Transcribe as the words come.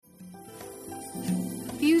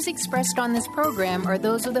Views expressed on this program are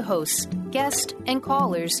those of the hosts, guests, and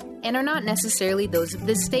callers, and are not necessarily those of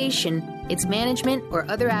this station, its management, or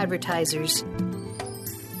other advertisers.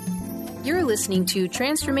 You're listening to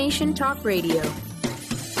Transformation Talk Radio.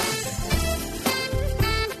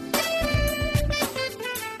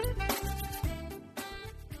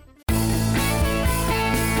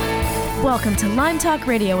 Welcome to Lyme Talk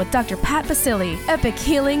Radio with Dr. Pat Baccili, epic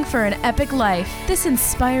healing for an epic life. This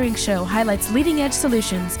inspiring show highlights leading-edge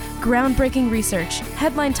solutions, groundbreaking research,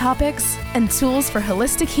 headline topics, and tools for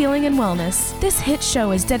holistic healing and wellness. This hit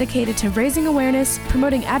show is dedicated to raising awareness,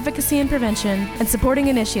 promoting advocacy and prevention, and supporting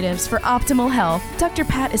initiatives for optimal health. Dr.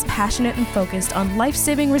 Pat is passionate and focused on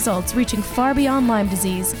life-saving results reaching far beyond Lyme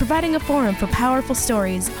disease, providing a forum for powerful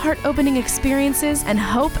stories, heart-opening experiences, and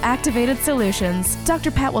hope-activated solutions.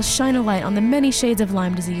 Dr. Pat will shine a light on the many shades of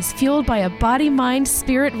Lyme disease fueled by a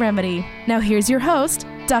body-mind-spirit remedy. Now here's your host,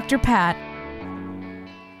 Dr. Pat.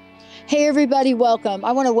 Hey everybody, welcome.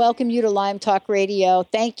 I want to welcome you to Lyme Talk Radio.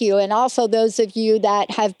 Thank you. And also those of you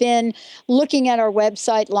that have been looking at our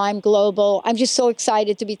website, Lyme Global. I'm just so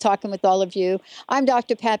excited to be talking with all of you. I'm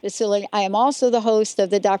Dr. Pat Baccili. I am also the host of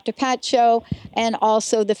the Dr. Pat Show and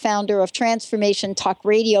also the founder of Transformation Talk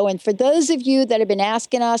Radio. And for those of you that have been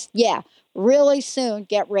asking us, really soon,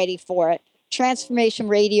 get ready for it.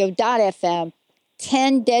 TransformationRadio.fm,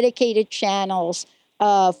 10 dedicated channels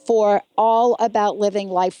for all about living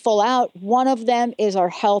life full out. One of them is our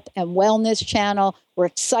health and wellness channel. We're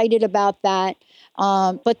excited about that.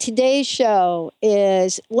 But today's show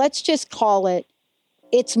is, let's just call it,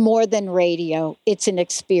 it's more than radio. It's an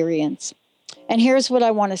experience. And here's what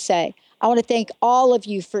I want to say. I want to thank all of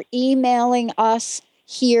you for emailing us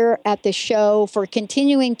here at the show, for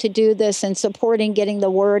continuing to do this and supporting getting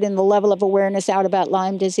the word and the level of awareness out about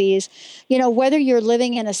Lyme disease. You know, whether you're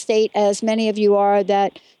living in a state, as many of you are,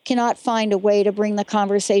 that cannot find a way to bring the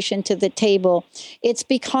conversation to the table, it's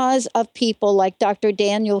because of people like Dr.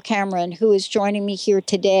 Daniel Cameron, who is joining me here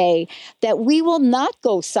today, that we will not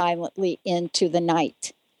go silently into the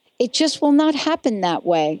night. It just will not happen that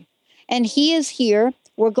way. And he is here.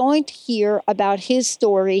 We're going to hear about his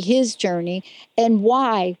story, his journey, and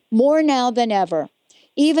why, more now than ever.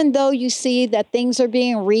 Even though you see that things are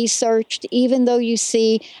being researched, even though you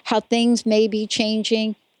see how things may be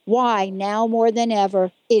changing, why, now more than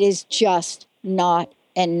ever, it is just not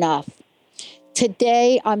enough.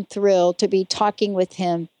 Today, I'm thrilled to be talking with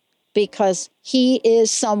him because he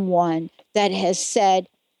is someone that has said,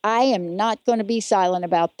 I am not going to be silent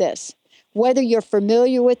about this. Whether you're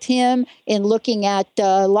familiar with him in looking at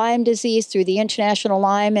Lyme disease through the International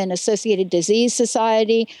Lyme and Associated Disease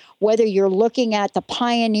Society, whether you're looking at the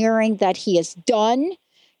pioneering that he has done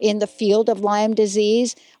in the field of Lyme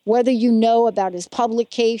disease, whether you know about his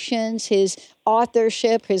publications, his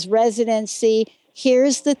authorship, his residency,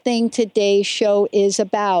 here's the thing today's show is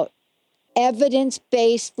about: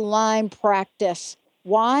 evidence-based Lyme practice.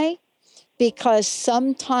 Why? Because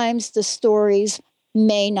sometimes the stories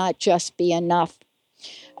may not just be enough.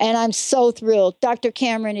 And I'm so thrilled. Dr.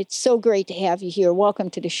 Cameron, it's so great to have you here. Welcome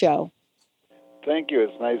to the show. Thank you.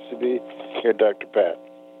 It's nice to be here, Dr. Pat.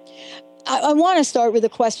 I want to start with a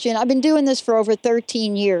question. I've been doing this for over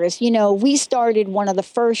 13 years. You know, we started one of the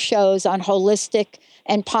first shows on holistic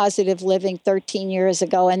and positive living 13 years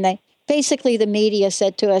ago. And the media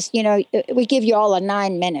said to us, you know, we give you all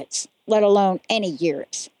 9 minutes, let alone any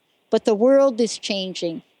years. But the world is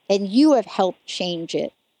changing, and you have helped change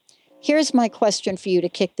it. Here's my question for you to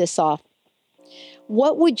kick this off.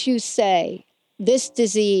 What would you say this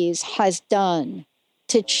disease has done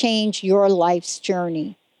to change your life's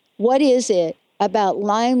journey? What is it about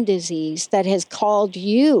Lyme disease that has called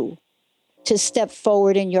you to step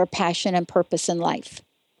forward in your passion and purpose in life?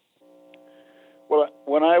 Well,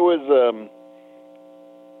 when I was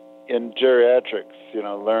in geriatrics,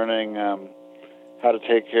 learning how to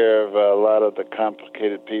take care of a lot of the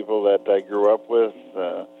complicated people that I grew up with,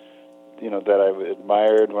 that I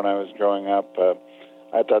admired when I was growing up.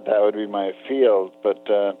 I thought that would be my field, but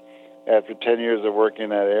after 10 years of working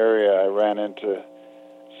in that area, I ran into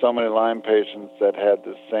so many Lyme patients that had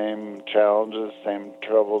the same challenges, same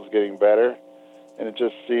troubles getting better, and it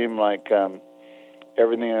just seemed like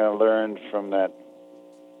everything I learned from that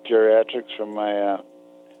geriatrics, from my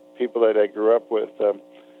people that I grew up with,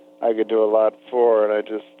 I could do a lot for, and I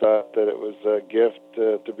just thought that it was a gift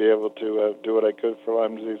to be able to do what I could for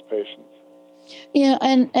Lyme disease patients. Yeah,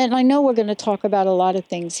 and I know we're going to talk about a lot of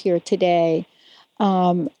things here today,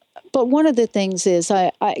 but one of the things is,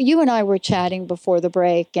 you and I were chatting before the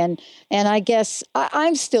break, and I guess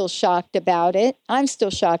I'm still shocked about it. I'm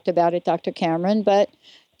still shocked about it, Dr. Cameron, but,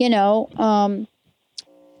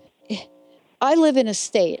 I live in a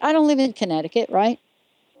state. I don't live in Connecticut, right?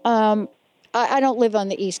 I don't live on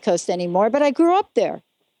the East Coast anymore, but I grew up there.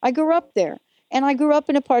 And I grew up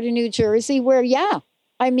in a part of New Jersey where,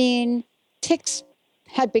 ticks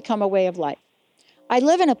had become a way of life. I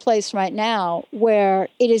live in a place right now where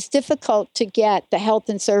it is difficult to get the health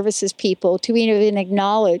and services people to even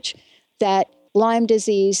acknowledge that Lyme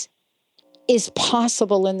disease is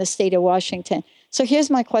possible in the state of Washington. So here's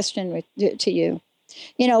my question to you.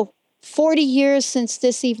 40 years since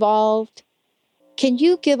this evolved, can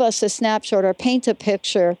you give us a snapshot or paint a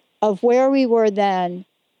picture of where we were then,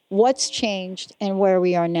 what's changed, and where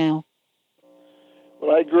we are now?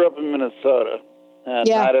 Well, I grew up in Minnesota, not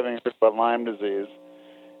having heard about Lyme disease.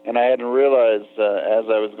 And I hadn't realized, as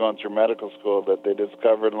I was going through medical school, that they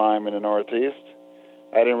discovered Lyme in the Northeast.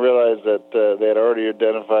 I didn't realize that they had already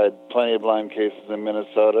identified plenty of Lyme cases in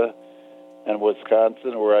Minnesota and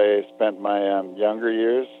Wisconsin, where I spent my younger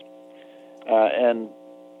years.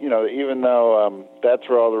 Even though that's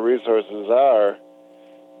where all the resources are,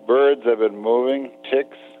 birds have been moving,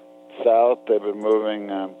 ticks south. They've been moving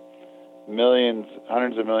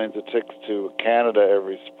hundreds of millions of ticks to Canada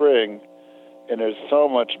every spring. And there's so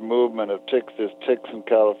much movement of ticks. There's ticks in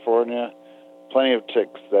California, plenty of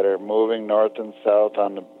ticks that are moving north and south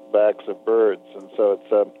on the backs of birds. And so it's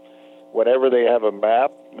whenever they have a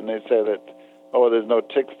map and they say that, there's no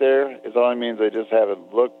ticks there, it only means they just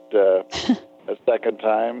haven't looked a second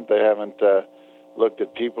time. They haven't looked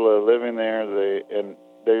at people that are living there.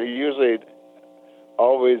 They're usually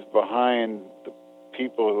always behind the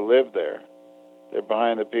people who live there. They're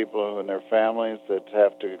behind the people and their families that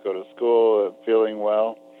have to go to school feeling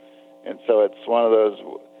well. And so it's one of those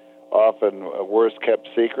often worst-kept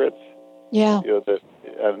secrets. Yeah.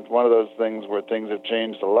 And one of those things where things have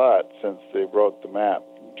changed a lot since they wrote the map,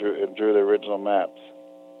 drew the original maps.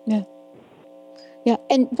 Yeah. Yeah,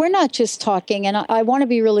 and we're not just talking, and I want to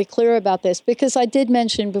be really clear about this, because I did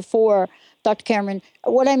mention before, Dr. Cameron,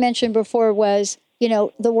 what I mentioned before was,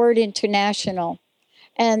 the word international.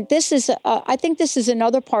 And this is, I think this is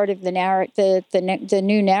another part of the the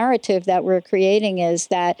new narrative that we're creating, is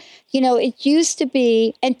that, it used to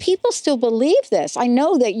be, and people still believe this. I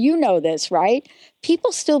know that you know this, right?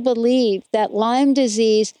 People still believe that Lyme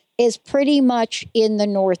disease is pretty much in the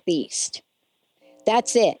Northeast.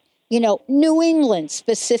 That's it. New England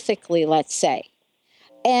specifically, let's say.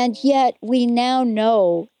 And yet we now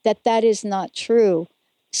know that that is not true.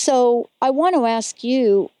 So I want to ask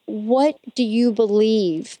you, what do you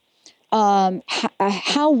believe?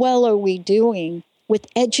 How well are we doing with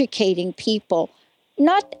educating people,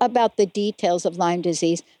 not about the details of Lyme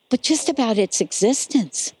disease, but just about its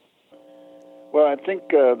existence? Well, I think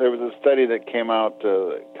there was a study that came out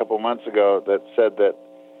a couple months ago that said that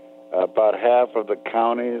about half of the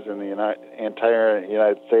counties in the entire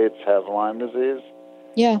United States have Lyme disease.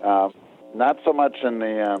 Yeah. Not so much in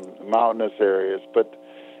the mountainous areas, but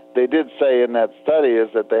they did say in that study is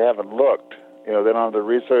that they haven't looked. They don't have the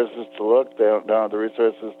resources to look. They don't have the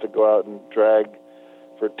resources to go out and drag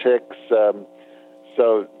for ticks.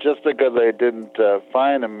 So just because they didn't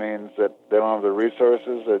find them means that they don't have the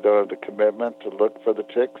resources, they don't have the commitment to look for the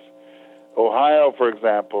ticks. Ohio, for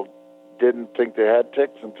example, didn't think they had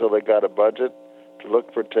ticks until they got a budget to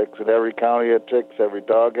look for ticks. And every county had ticks, every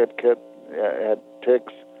dog had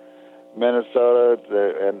ticks. Minnesota,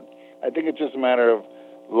 and I think it's just a matter of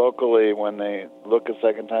locally when they look a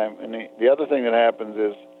second time. And the other thing that happens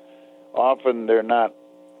is often they're not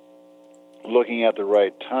looking at the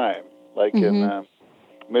right time. Like in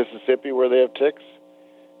Mississippi, where they have ticks,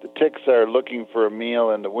 the ticks are looking for a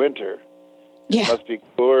meal in the winter. Yeah. It must be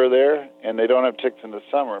cooler there, and they don't have ticks in the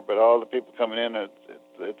summer. But all the people coming in,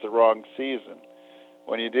 it's the wrong season.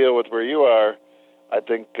 When you deal with where you are, I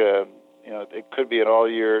think it could be an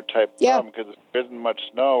all-year type problem because there isn't much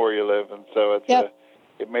snow where you live, and so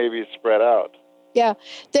it may be spread out. Yeah,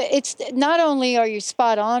 it's not only are you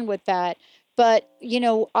spot on with that, but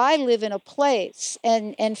I live in a place,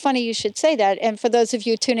 and funny you should say that. And for those of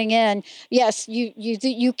you tuning in, yes,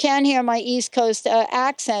 you can hear my East Coast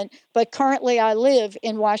accent, but currently I live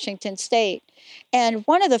in Washington State. And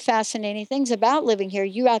one of the fascinating things about living here,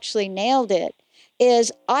 you actually nailed it,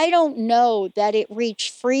 is I don't know that it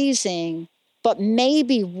reached freezing, but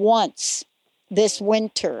maybe once this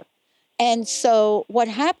winter. And so what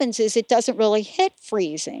happens is it doesn't really hit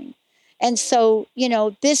freezing. And so,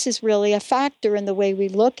 this is really a factor in the way we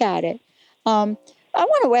look at it. I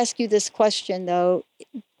want to ask you this question, though.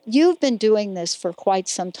 You've been doing this for quite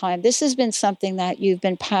some time. This has been something that you've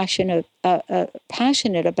been passionate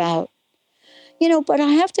about. But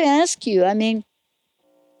I have to ask you,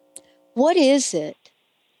 what is it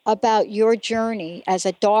about your journey as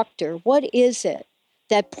a doctor. What is it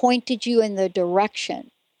that pointed you in the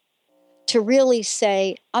direction to really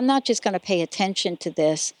say, I'm not just going to pay attention to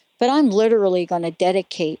this, but I'm literally going to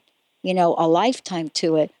dedicate, a lifetime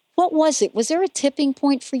to it? What was it? Was there a tipping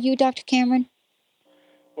point for you, Dr. Cameron?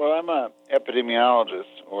 Well, I'm an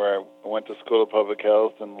epidemiologist, where I went to School of Public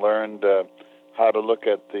Health and learned how to look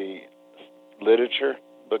at the literature,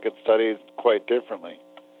 look at studies quite differently.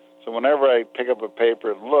 So whenever I pick up a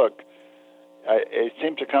paper and look, I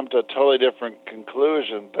seem to come to a totally different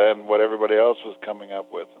conclusion than what everybody else was coming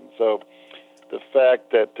up with. And so the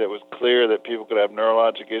fact that it was clear that people could have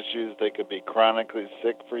neurologic issues, they could be chronically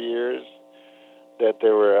sick for years, that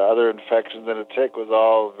there were other infections in a tick was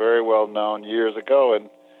all very well known years ago. And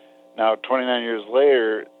now, 29 years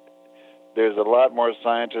later, there's a lot more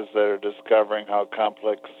scientists that are discovering how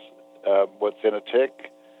complex what's in a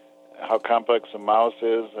tick, how complex a mouse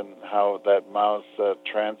is, and how that mouse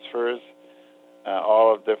transfers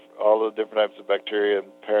all the different types of bacteria and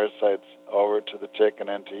parasites over to the tick and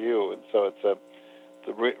then to you. And so it's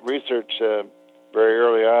the research very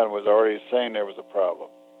early on was already saying there was a problem.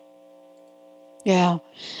 Yeah.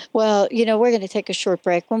 Well, we're going to take a short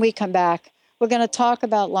break. When we come back, we're going to talk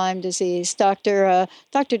about Lyme disease. Dr.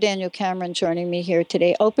 Daniel Cameron joining me here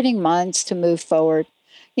today, opening minds to move forward.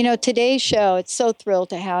 Today's show, it's so thrilled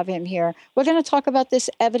to have him here. We're going to talk about this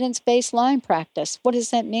evidence-based Lyme practice. What does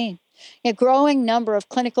that mean? A growing number of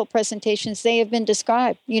clinical presentations, they have been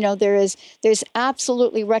described. There's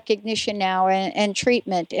absolutely recognition now and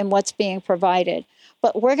treatment in what's being provided.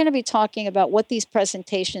 But we're going to be talking about what these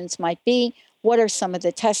presentations might be, what are some of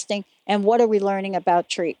the testing, and what are we learning about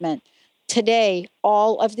treatment. Today,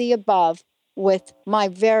 all of the above with my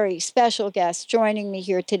very special guest joining me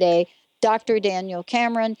here today, Dr. Daniel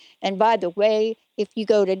Cameron. And by the way, if you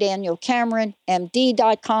go to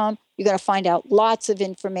danielcameronmd.com, you're going to find out lots of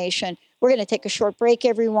information. We're going to take a short break,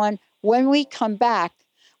 everyone. When we come back,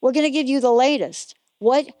 we're going to give you the latest.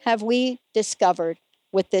 What have we discovered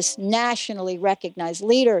with this nationally recognized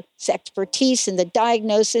leader's expertise in the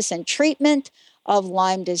diagnosis and treatment of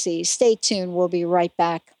Lyme disease? Stay tuned. We'll be right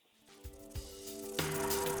back.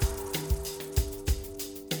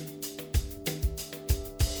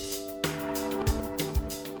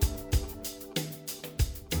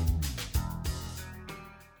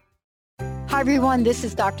 Hi, everyone. This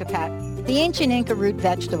is Dr. Pat. The ancient Inca root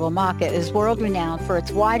vegetable maca is world-renowned for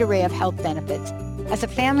its wide array of health benefits. As a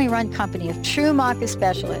family-run company of true maca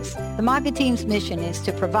specialists, the maca team's mission is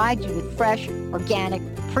to provide you with fresh, organic,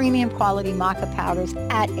 premium quality maca powders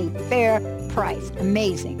at a fair price.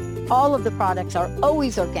 Amazing. All of the products are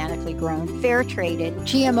always organically grown, fair-traded,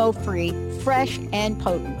 GMO-free, fresh, and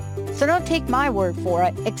potent. So don't take my word for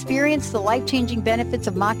it. Experience the life-changing benefits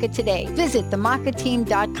of maca today. Visit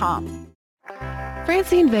themacateam.com.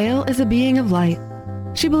 Francine Vale is a being of light.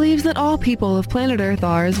 She believes that all people of planet Earth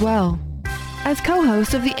are as well. As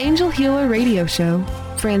co-host of the Angel Healer radio show,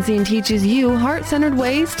 Francine teaches you heart-centered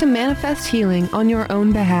ways to manifest healing on your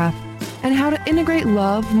own behalf and how to integrate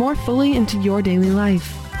love more fully into your daily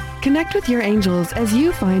life. Connect with your angels as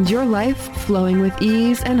you find your life flowing with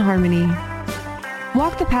ease and harmony.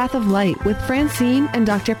 Walk the path of light with Francine and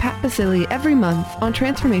Dr. Pat Baccili every month on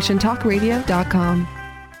TransformationTalkRadio.com.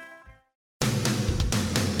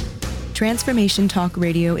 Transformation Talk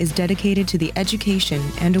Radio is dedicated to the education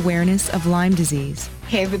and awareness of Lyme disease.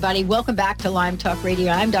 Hey, everybody. Welcome back to Lyme Talk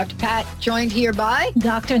Radio. I'm Dr. Pat, joined here by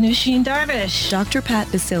Dr. Nusheen Darvish. Dr. Pat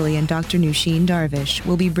Baccili and Dr. Nusheen Darvish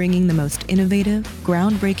will be bringing the most innovative,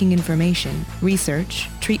 groundbreaking information, research,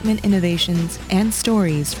 treatment innovations, and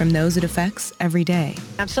stories from those it affects every day.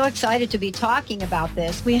 I'm so excited to be talking about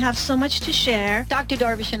this. We have so much to share. Dr.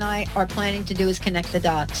 Darvish and I are planning to do is connect the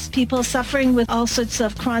dots. People suffering with all sorts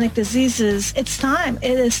of chronic diseases, it's time.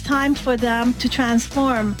 It is time for them to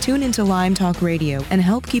transform. Tune into Lyme Talk Radio and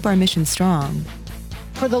help keep our mission strong.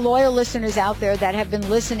 For the loyal listeners out there that have been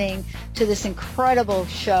listening to this incredible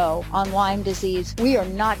show on Lyme disease, we are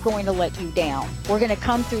not going to let you down. We're going to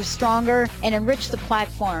come through stronger and enrich the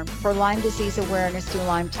platform for Lyme disease awareness through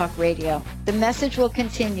Lyme Talk Radio. The message will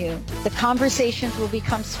continue, the conversations will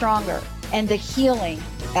become stronger, and the healing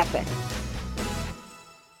epic.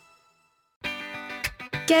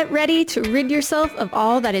 Get ready to rid yourself of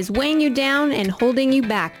all that is weighing you down and holding you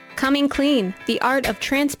back. Coming Clean, The Art of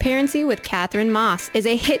Transparency with Catherine Moss is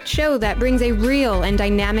a hit show that brings a real and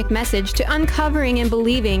dynamic message to uncovering and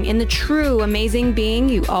believing in the true amazing being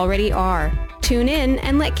you already are. Tune in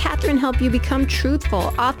and let Catherine help you become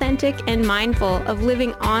truthful, authentic, and mindful of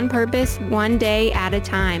living on purpose one day at a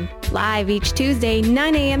time. Live each Tuesday,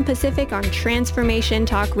 9 a.m. Pacific on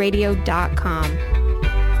TransformationTalkRadio.com.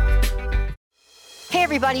 Hey Hey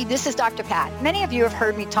everybody, this is Dr. Pat. Many of you have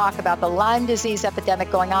heard me talk about the Lyme disease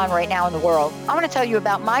epidemic going on right now in the world. I want to tell you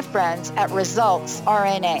about my friends at Results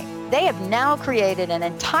RNA. They have now created an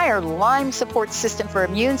entire Lyme support system for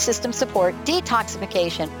immune system support,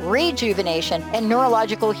 detoxification, rejuvenation, and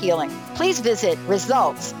neurological healing. Please visit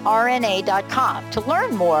resultsrna.com to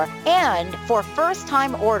learn more, and for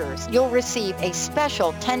first-time orders, you'll receive a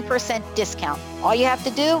special 10% discount. All you have to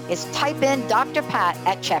do is type in Dr. Pat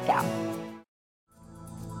at checkout.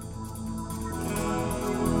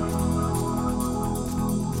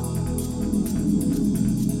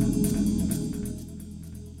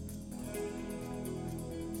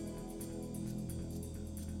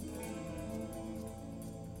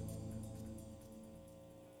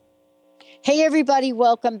 Hey, everybody,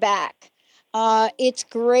 welcome back. It's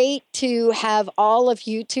great to have all of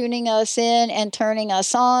you tuning us in and turning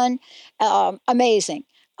us on. Amazing.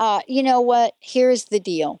 You know what? Here's the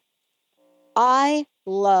deal. I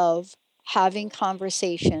love having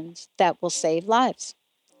conversations that will save lives.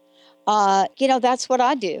 That's what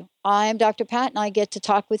I do. I'm Dr. Pat, and I get to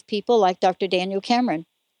talk with people like Dr. Daniel Cameron.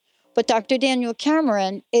 But Dr. Daniel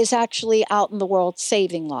Cameron is actually out in the world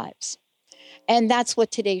saving lives. And that's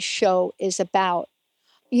what today's show is about.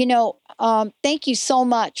 Thank you so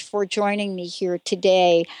much for joining me here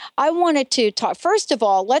today. I wanted to talk, first of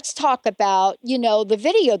all, let's talk about, the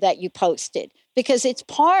video that you posted, because it's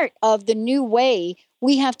part of the new way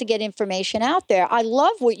we have to get information out there. I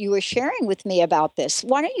love what you were sharing with me about this.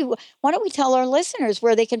 Why don't we tell our listeners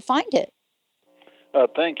where they can find it?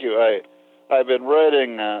 Thank you. I've been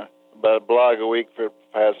writing about a blog a week for the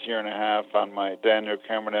past year and a half on my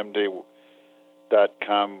DanielCameronMD.com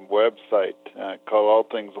website called All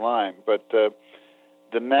Things Lyme. But the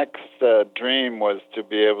next dream was to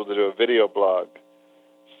be able to do a video blog.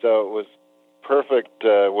 So it was perfect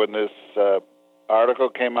when this article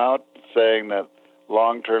came out saying that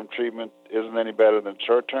long-term treatment isn't any better than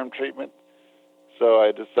short-term treatment. So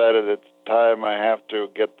I decided it's time I have to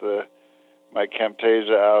get my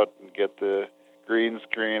Camtasia out and get the green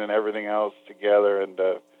screen and everything else together and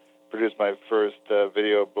produce my first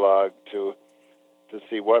video blog to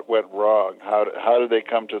see what went wrong. How did they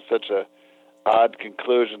come to such a odd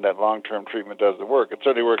conclusion that long-term treatment doesn't work? It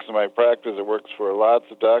certainly works in my practice. It works for lots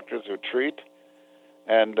of doctors who treat,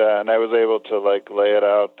 and I was able to lay it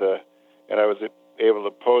out, and I was able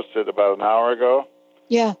to post it about an hour ago.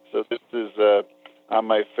 Yeah. So this is on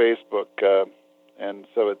my Facebook, and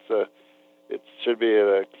so it should be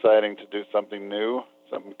exciting to do something new,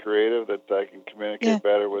 something creative that I can communicate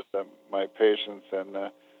better with my patients and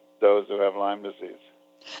those who have Lyme disease.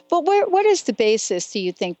 But what is the basis, do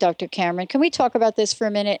you think, Dr. Cameron? Can we talk about this for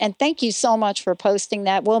a minute? And thank you so much for posting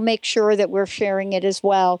that. We'll make sure that we're sharing it as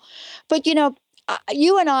well. But, you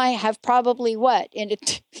and I have probably in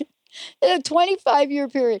a 25-year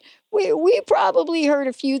period, we probably heard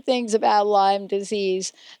a few things about Lyme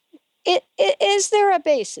disease. Is there a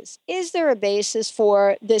basis? Is there a basis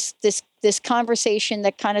for this conversation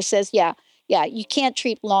that kind of says, yeah, you can't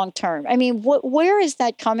treat long term? I mean, where is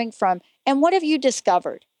that coming from, and what have you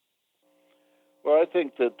discovered? Well, I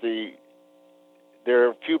think that there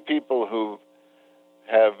are a few people who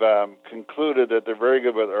have concluded that they're very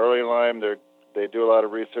good with early Lyme. They do a lot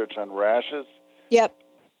of research on rashes. Yep.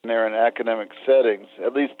 And they're in academic settings,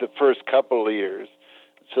 at least the first couple of years.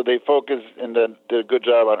 So they focused and then did a good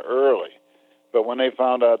job on early. But when they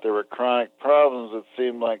found out there were chronic problems, it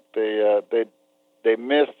seemed like they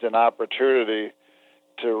missed an opportunity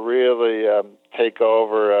to really take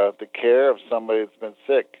over the care of somebody that's been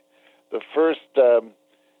sick. The first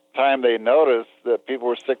time they noticed that people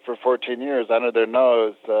were sick for 14 years under their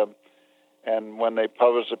nose, and when they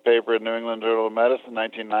published a paper in New England Journal of Medicine in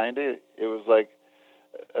 1990, it was like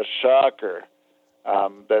a shocker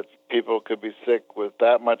that people could be sick with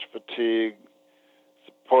that much fatigue,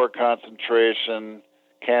 poor concentration,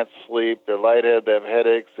 can't sleep, they're lightheaded, they have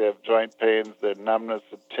headaches, they have joint pains, they're numbness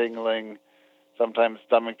and tingling, sometimes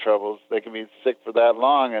stomach troubles. They can be sick for that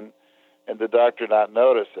long and the doctor not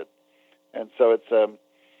notice it. And so it's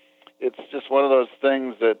just one of those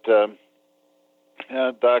things that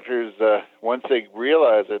doctors, once they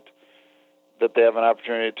realize it, that they have an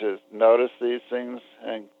opportunity to notice these things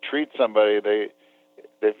and treat somebody, they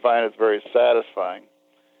find it's very satisfying.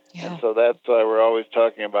 Yeah. And so that's why we're always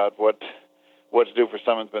talking about what to do for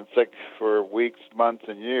someone who's been sick for weeks, months,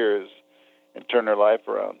 and years and turn their life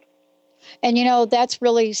around. And, that's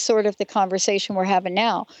really sort of the conversation we're having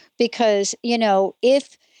now, because,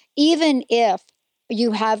 even if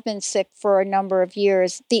you have been sick for a number of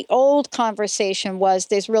years, the old conversation was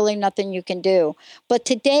there's really nothing you can do. But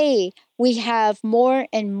today we have more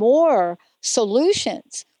and more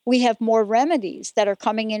solutions we have more remedies that are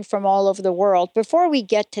coming in from all over the world. Before we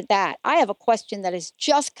get to that, I have a question that has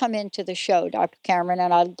just come into the show, Dr. Cameron,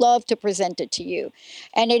 and I'd love to present it to you.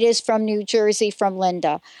 And it is from New Jersey, from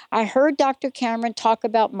Linda. I heard Dr. Cameron talk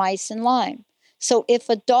about mice and Lyme. So if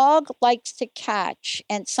a dog likes to catch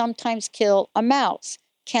and sometimes kill a mouse,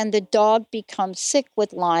 can the dog become sick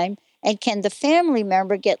with Lyme? And can the family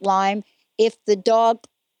member get Lyme if the dog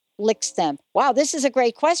licks them? Wow, this is a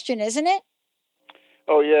great question, isn't it?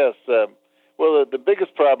 Oh, yes. Well, the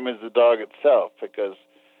biggest problem is the dog itself, because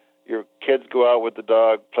your kids go out with the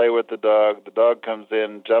dog, play with the dog comes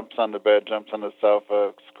in, jumps on the bed, jumps on the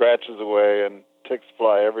sofa, scratches away, and ticks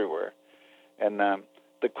fly everywhere. And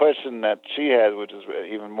the question that she had, which is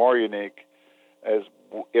even more unique, is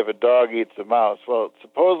if a dog eats a mouse. Well,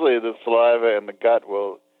 supposedly the saliva and the gut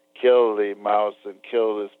will kill the mouse and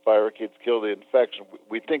kill the spirochetes, kill the infection.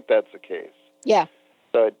 We think that's the case. Yeah.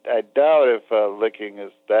 So I doubt if licking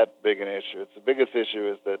is that big an issue. It's the biggest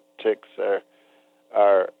issue is that ticks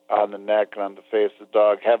are on the neck and on the face of the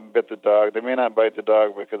dog, haven't bit the dog. They may not bite the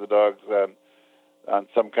dog because the dog's on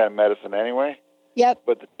some kind of medicine anyway. Yep.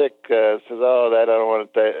 But the tick says, oh, I don't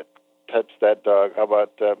want to touch that dog. How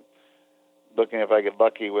about looking if I get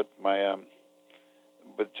lucky with my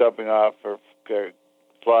with jumping off or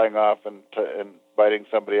flying off and biting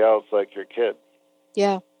somebody else like your kid?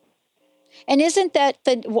 Yeah. And isn't that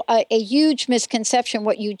a huge misconception,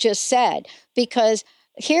 what you just said? Because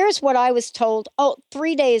here's what I was told,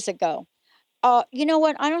 3 days ago. You know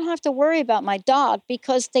what? I don't have to worry about my dog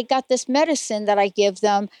because they got this medicine that I give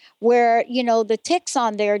them where, the ticks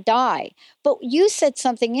on there die. But you said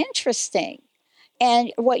something interesting.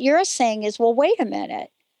 And what you're saying is, well, wait a minute.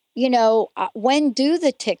 When do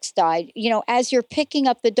the ticks die? As you're picking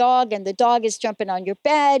up the dog and the dog is jumping on your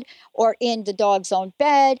bed or in the dog's own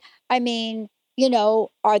bed. I mean,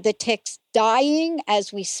 are the ticks dying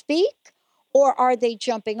as we speak or are they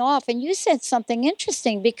jumping off? And you said something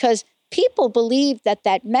interesting because people believe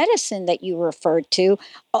that medicine that you referred to,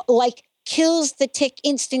 kills the tick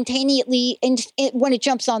instantaneously when it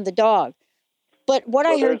jumps on the dog. But what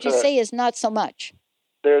I heard you say is not so much.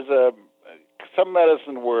 There's some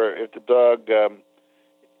medicine where if the dog,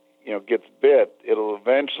 gets bit, it'll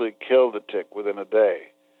eventually kill the tick within a day.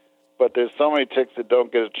 But there's so many ticks that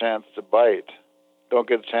don't get a chance to bite, don't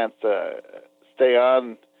get a chance to stay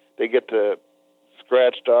on. They get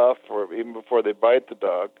scratched off, or even before they bite the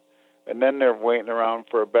dog, and then they're waiting around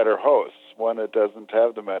for a better host, one that doesn't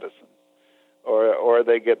have the medicine, or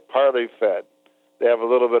they get partly fed. They have a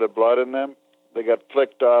little bit of blood in them. They got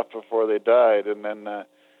flicked off before they died, and then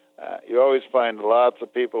you always find lots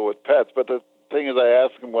of people with pets. But the thing is, I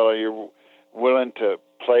ask them, well, are you willing to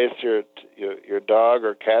place your dog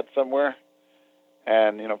or cat somewhere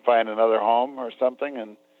and, find another home or something?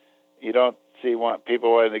 And you don't see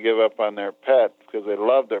people wanting to give up on their pet because they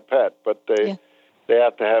love their pet, but they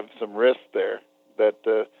have to have some risk there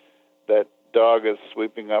that that dog is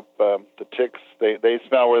sweeping up the ticks. They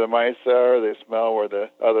smell where the mice are. They smell where the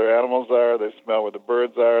other animals are. They smell where the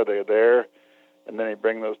birds are. They're there, and then they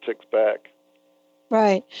bring those ticks back.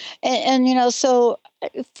 Right. And so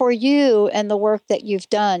for you and the work that you've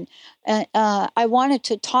done, I wanted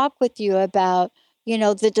to talk with you about,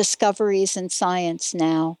 the discoveries in science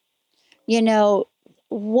now.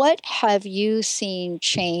 What have you seen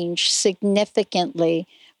change significantly,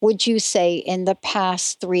 would you say, in the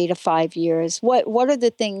past 3 to 5 years? What are the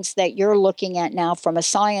things that you're looking at now from a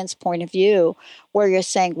science point of view where you're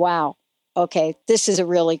saying, wow, okay, this is a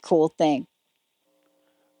really cool thing?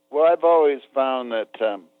 Well, I've always found that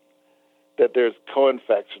there's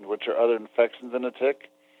co-infection, which are other infections in a tick.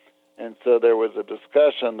 And so there was a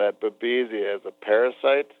discussion that Baccili, as a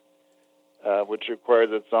parasite, which requires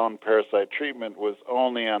its own parasite treatment, was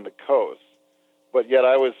only on the coast. But yet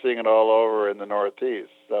I was seeing it all over in the Northeast.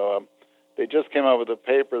 So they just came out with a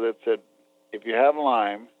paper that said if you have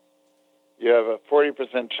Lyme, you have a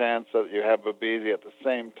 40% chance that you have Baccili at the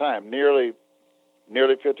same time, nearly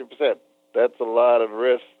 50%. That's a lot of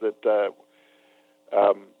risk that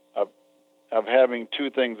of having two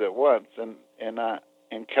things at once. And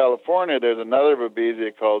in California, there's another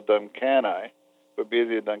Baccili called Baccili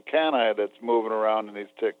duncani that's moving around in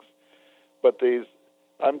these ticks. But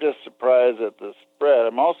I'm just surprised at the spread.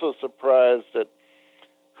 I'm also surprised at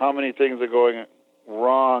how many things are going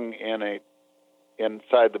wrong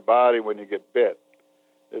inside the body when you get bit.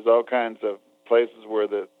 There's all kinds of places where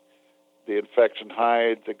the infection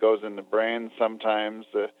hides. It goes in the brain sometimes.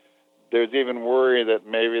 There's even worry that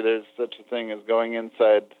maybe there's such a thing as going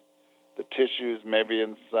inside the tissues, maybe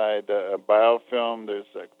inside a biofilm.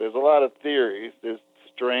 There's a lot of theories. There's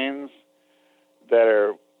strains that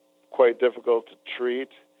are quite difficult to treat.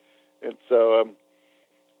 And so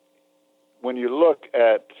when you look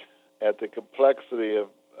at the complexity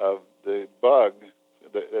of the bug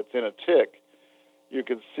that's in a tick, you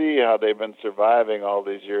can see how they've been surviving all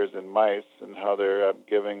these years in mice and how they're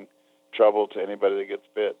giving trouble to anybody that gets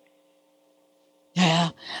bit. Yeah.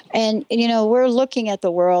 And, we're looking at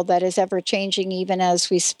the world that is ever changing even as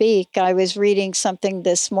we speak. I was reading something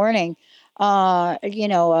this morning, how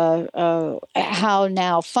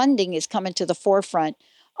now funding is coming to the forefront,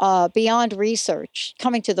 beyond research,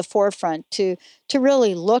 coming to the forefront to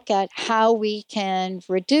really look at how we can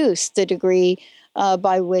reduce the degree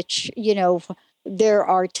by which, there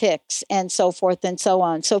are ticks and so forth and so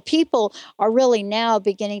on. So people are really now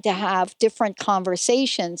beginning to have different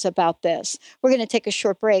conversations about this. We're going to take a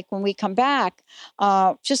short break. When we come back,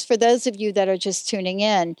 just for those of you that are just tuning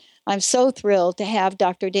in, I'm so thrilled to have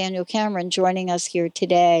Dr. Daniel Cameron joining us here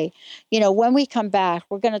today. When we come back,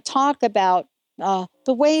 we're going to talk about the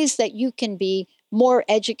ways that you can be more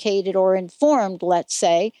educated or informed, let's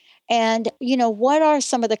say, and, what are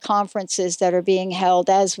some of the conferences that are being held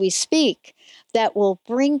as we speak that will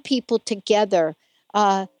bring people together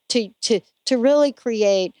to really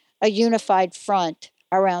create a unified front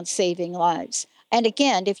around saving lives. And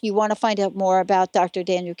again, if you want to find out more about Dr.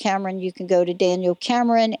 Daniel Cameron, you can go to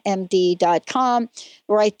danielcameronmd.com.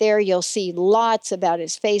 Right there, you'll see lots about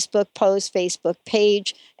his Facebook post, Facebook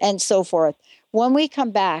page, and so forth. When we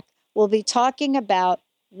come back, we'll be talking about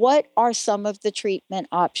what are some of the treatment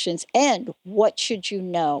options and what should you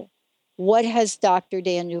know? What has Dr.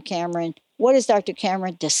 Cameron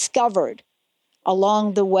discovered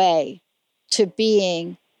along the way to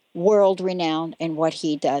being world-renowned in what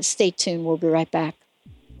he does? Stay tuned. We'll be right back.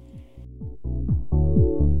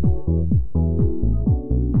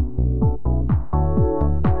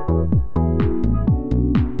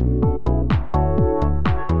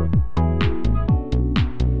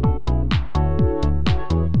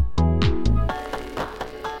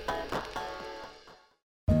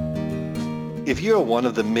 If you're one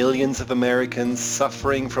of the millions of Americans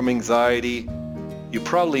suffering from anxiety, you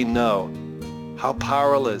probably know how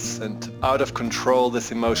powerless and out of control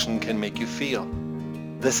this emotion can make you feel.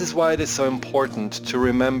 This is why it is so important to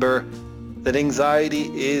remember that anxiety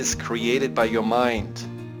is created by your mind,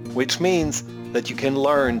 which means that you can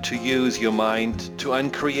learn to use your mind to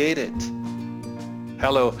uncreate it.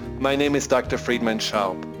 Hello, my name is Dr. Friedemann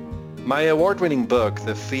Schaub. My award-winning book,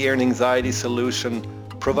 The Fear and Anxiety Solution,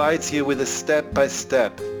 provides you with a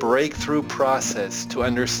step-by-step breakthrough process to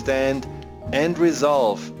understand and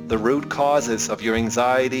resolve the root causes of your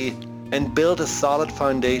anxiety and build a solid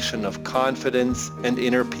foundation of confidence and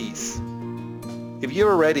inner peace. If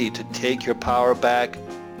you're ready to take your power back,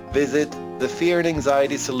 visit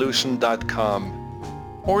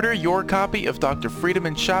thefearandanxietysolution.com. Order your copy of Dr.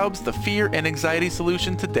 Friedemann Schaub's The Fear and Anxiety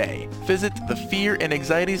Solution today. Visit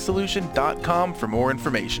thefearandanxietysolution.com for more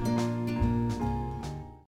information.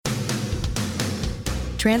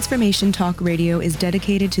 Transformation Talk Radio is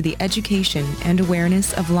dedicated to the education and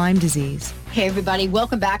awareness of Lyme disease. Hey, everybody.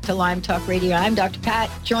 Welcome back to Lyme Talk Radio. I'm Dr. Pat,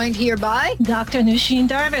 joined here by Dr. Nusheen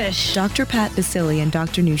Darvish. Dr. Pat Baccili and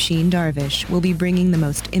Dr. Nusheen Darvish will be bringing the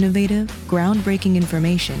most innovative, groundbreaking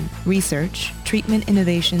information, research, treatment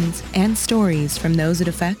innovations, and stories from those it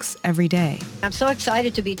affects every day. I'm so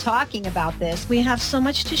excited to be talking about this. We have so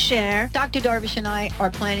much to share. Dr. Darvish and I are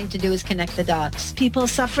planning to do is connect the dots. People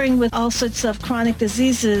suffering with all sorts of chronic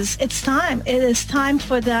diseases, it's time. It is time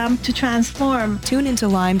for them to transform. Tune into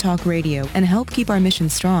Lyme Talk Radio and help keep our mission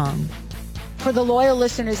strong. For the loyal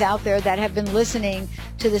listeners out there that have been listening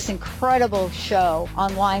to this incredible show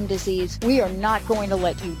on Lyme disease, we are not going to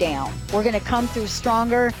let you down. We're going to come through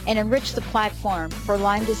stronger and enrich the platform for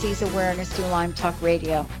Lyme disease awareness through Lyme Talk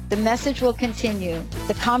Radio. The message will continue,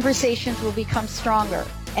 the conversations will become stronger,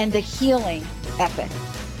 and the healing epic.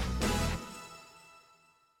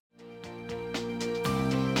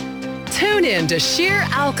 Tune in to Sheer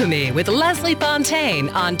Alchemy with Leslie Fontaine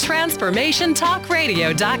on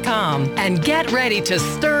TransformationTalkRadio.com and get ready to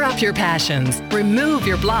stir up your passions, remove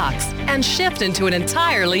your blocks, and shift into an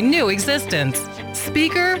entirely new existence.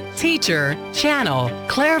 Speaker, teacher, channel,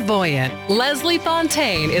 clairvoyant, Leslie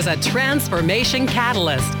Fontaine is a transformation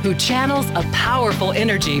catalyst who channels a powerful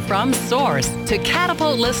energy from source to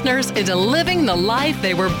catapult listeners into living the life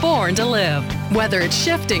they were born to live. Whether it's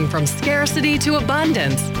shifting from scarcity to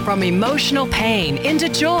abundance, from emotional pain into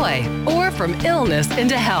joy, or from illness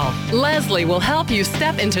into health, Leslie will help you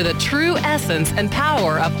step into the true essence and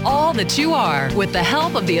power of all that you are with the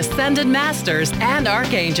help of the Ascended Masters and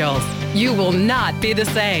Archangels. You will not be the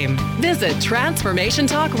same. Visit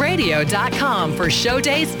TransformationTalkRadio.com for show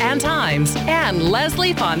dates and times and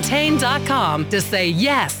LeslieFontaine.com to say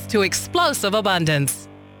yes to explosive abundance.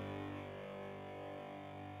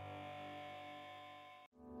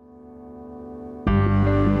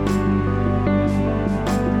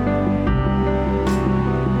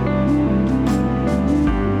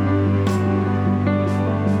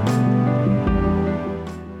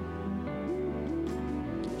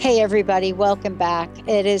 Hey, everybody, welcome back.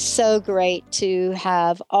 It is so great to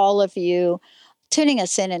have all of you tuning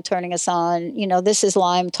us in and turning us on. You know, this is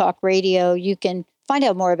Lyme Talk Radio. You can find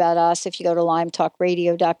out more about us if you go to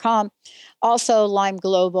LymeTalkRadio.com. Also, Lyme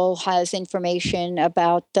Global has information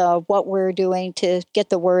about what we're doing to get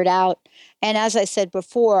the word out. And as I said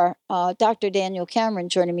before, Dr. Daniel Cameron,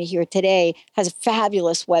 joining me here today, has a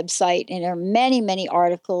fabulous website, and there are many, many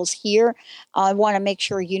articles here. I want to make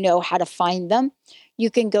sure you know how to find them. You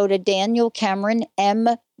can go to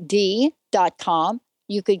danielcameronmd.com.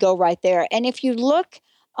 You could go right there. And if you look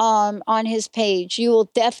on his page, you will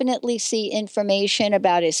definitely see information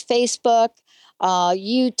about his Facebook,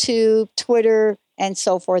 YouTube, Twitter, and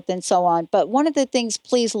so forth and so on. But one of the things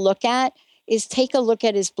please look at is take a look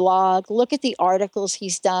at his blog, look at the articles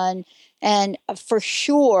he's done, and for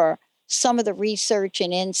sure, some of the research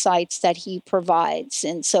and insights that he provides.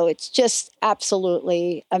 And so it's just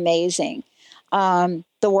absolutely amazing.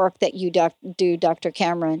 The work that you do, Dr.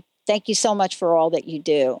 Cameron. Thank you so much for all that you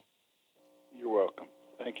do. You're welcome.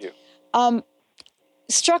 Thank you.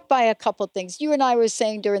 Struck by a couple of things. You and I were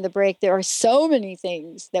saying during the break, there are so many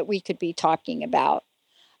things that we could be talking about.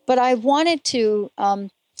 But I wanted to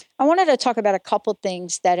talk about a couple of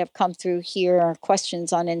things that have come through here,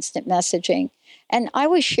 questions on instant messaging. And I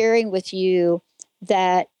was sharing with you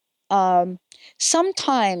that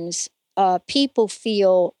sometimes people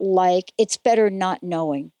feel like it's better not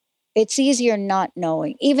knowing. It's easier not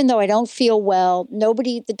knowing. Even though I don't feel well,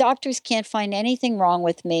 the doctors can't find anything wrong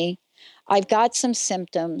with me. I've got some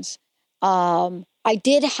symptoms. I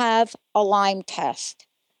did have a Lyme test,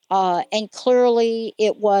 and clearly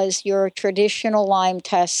it was your traditional Lyme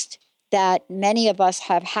test that many of us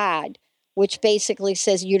have had, which basically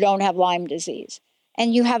says you don't have Lyme disease.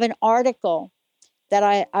 And you have an article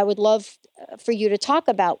that I would love for you to talk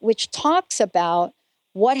about, which talks about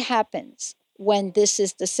what happens when this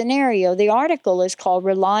is the scenario. The article is called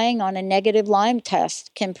 "Relying on a Negative Lyme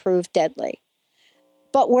Test Can Prove Deadly."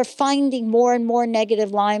 But we're finding more and more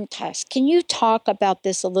negative Lyme tests. Can you talk about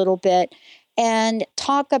this a little bit and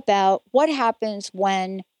talk about what happens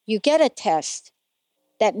when you get a test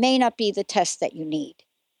that may not be the test that you need?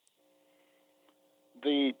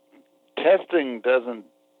 The testing doesn't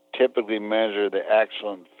typically measure the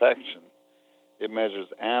actual infection. It measures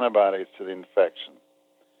antibodies to the infection,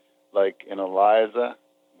 like in ELISA,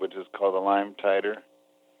 which is called a Lyme titer,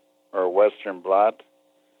 or a Western blot.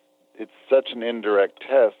 It's such an indirect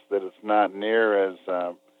test that it's not near as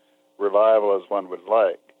reliable as one would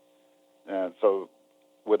like. And so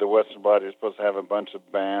with a Western blot, you're supposed to have a bunch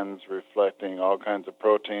of bands reflecting all kinds of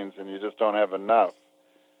proteins, and you just don't have enough.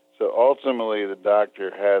 So ultimately, the doctor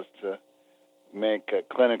has to make a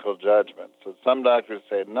clinical judgment. So some doctors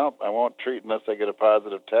say, nope, I won't treat unless I get a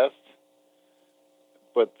positive test.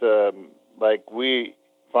 But like we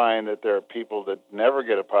find that there are people that never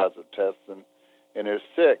get a positive test and they're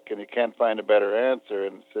sick and you can't find a better answer.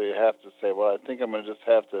 And so you have to say, well, I think I'm going to just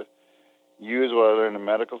have to use what I learned in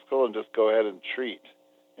medical school and just go ahead and treat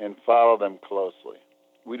and follow them closely.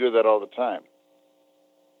 We do that all the time.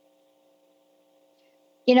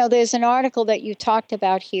 You know, there's an article that you talked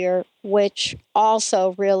about here, which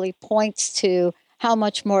also really points to how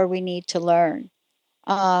much more we need to learn.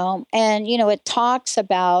 And, you know, it talks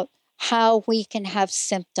about how we can have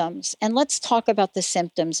symptoms. And let's talk about the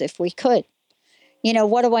symptoms if we could. You know,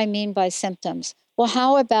 what do I mean by symptoms? Well,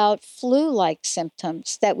 how about flu-like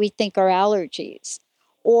symptoms that we think are allergies?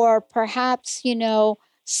 Or perhaps, you know,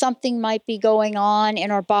 something might be going on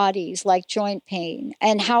in our bodies like joint pain.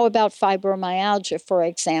 And how about fibromyalgia, for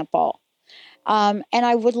example? And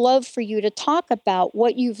I would love for you to talk about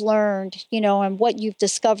what you've learned, you know, and what you've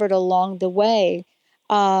discovered along the way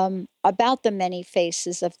about the many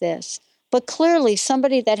faces of this. But clearly,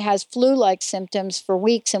 somebody that has flu-like symptoms for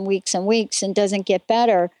weeks and weeks and weeks and doesn't get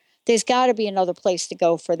better, there's got to be another place to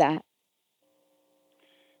go for that.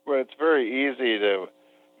 Well, it's very easy to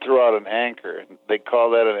throw out an anchor. They call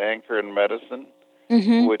that an anchor in medicine.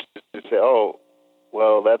 which is to say, oh,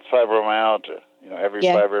 well, that's fibromyalgia.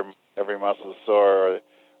 Every muscle is sore,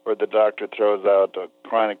 or the doctor throws out a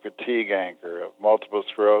chronic fatigue anchor, a multiple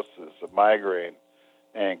sclerosis, a migraine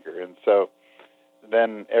anchor. And so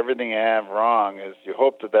then everything you have wrong is you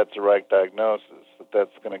hope that that's the right diagnosis, that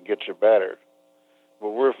that's going to get you better.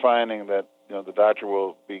 Well, we're finding that the doctor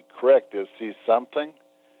will be correct to see something,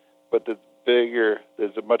 but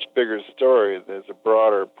there's a much bigger story. There's a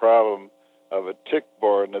broader problem of a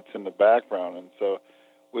tick-borne that's in the background. And so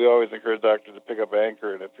we always encourage doctors to pick up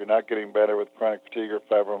Anchor, and if you're not getting better with chronic fatigue or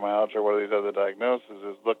fibromyalgia or one of these other diagnoses,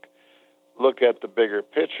 is look at the bigger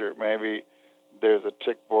picture. Maybe there's a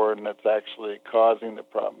tick-borne that's actually causing the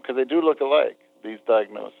problem, because they do look alike, these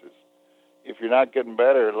diagnoses. If you're not getting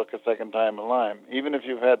better, look a second time at Lyme. Even if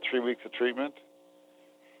you've had 3 weeks of treatment,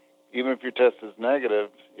 even if your test is negative,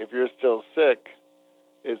 if you're still sick,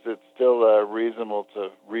 is it still reasonable to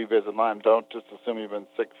revisit Lyme? Don't just assume you've been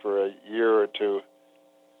sick for a year or two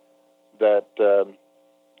that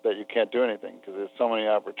you can't do anything, because there's so many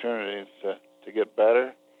opportunities to get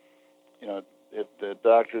better. If the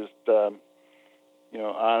doctor's on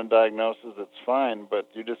a diagnosis, it's fine, but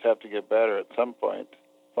you just have to get better at some point.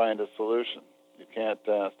 Find a solution. You can't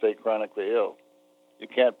stay chronically ill. You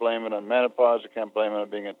can't blame it on menopause. You can't blame it on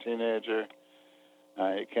being a teenager.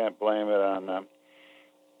 You can't blame it on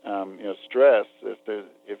stress.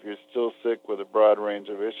 If you're still sick with a broad range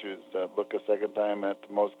of issues, look a second time at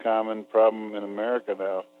the most common problem in America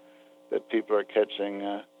now, that people are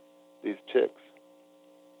catching these ticks.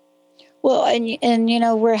 Well,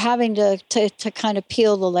 and we're having to kind of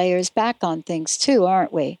peel the layers back on things too,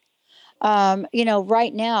 aren't we?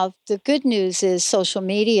 Right now, the good news is social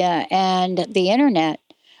media and the internet.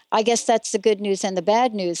 I guess that's the good news and the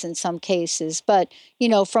bad news in some cases. But,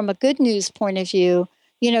 from a good news point of view,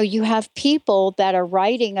 you have people that are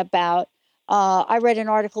writing about, I read an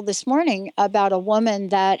article this morning about a woman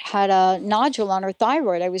that had a nodule on her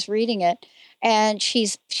thyroid. I was reading it, and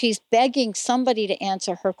she's begging somebody to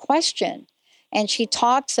answer her question. And she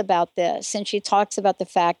talks about this, and she talks about the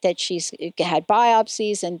fact that she's had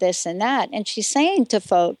biopsies and this and that. And she's saying to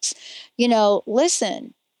folks,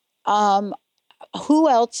 listen, who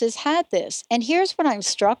else has had this? And here's what I'm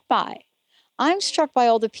struck by. I'm struck by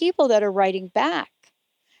all the people that are writing back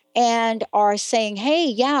and are saying, hey,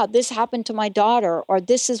 yeah, this happened to my daughter, or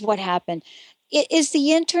this is what happened. Is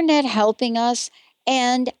the internet helping us?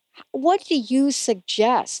 And what do you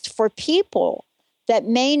suggest for people that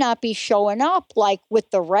may not be showing up, like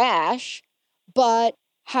with the rash, but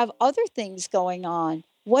have other things going on?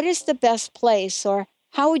 What is the best place, or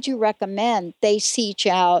how would you recommend they seek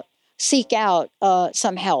out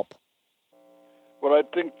some help? Well, I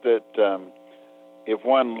think that if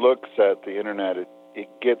one looks at the internet, it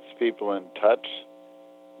gets people in touch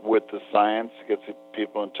with the science, it gets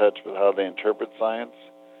people in touch with how they interpret science.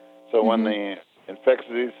 So when the Infectious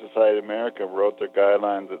Disease Society of America wrote their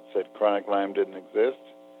guidelines that said chronic Lyme didn't exist,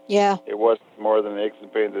 it wasn't more than aches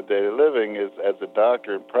and pains of daily living. As a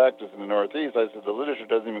doctor in practice in the Northeast, I said the literature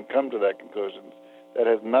doesn't even come to that conclusion. That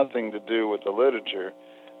has nothing to do with the literature,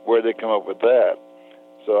 where they come up with that.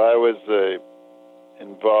 So I was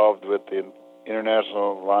involved with the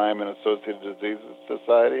International Lyme and Associated Diseases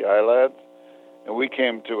Society, ILADS, and we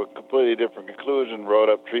came to a completely different conclusion, wrote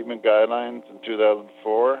up treatment guidelines in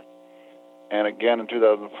 2004, and again in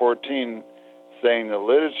 2014, saying the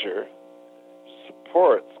literature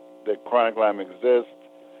supports that chronic Lyme exists,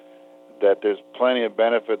 that there's plenty of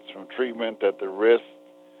benefits from treatment, that the risks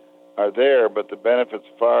are there, but the benefits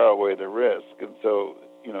far outweigh the risk. And so,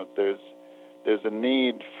 there's a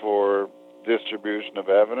need for distribution of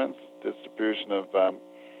evidence, distribution of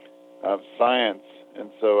science. And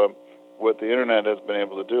so what the internet has been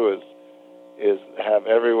able to do is have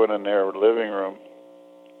everyone in their living room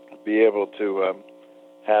be able to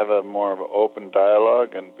have a more of an open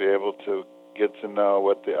dialogue and be able to get to know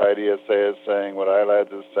what the IDSA is saying, what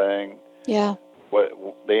ILADS is saying. Yeah.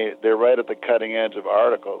 They're right at the cutting edge of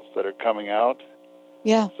articles that are coming out.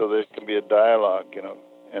 Yeah. So there can be a dialogue,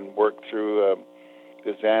 and work through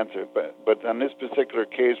this answer. But on this particular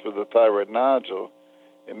case with the thyroid nodule,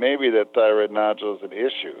 it may be that thyroid nodule is an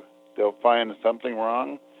issue. They'll find something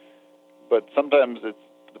wrong, but sometimes the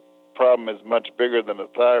problem is much bigger than the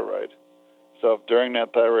thyroid. So if during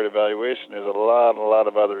that thyroid evaluation there's a lot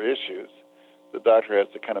of other issues, the doctor has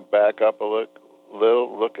to kind of back up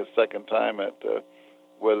look a second time at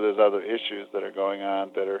whether there's other issues that are going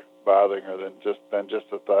on that are bothering her than just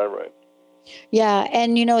the thyroid. Yeah,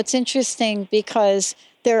 and it's interesting because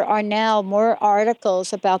there are now more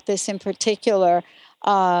articles about this in particular.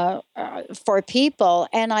 for people.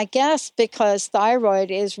 And I guess because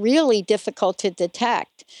thyroid is really difficult to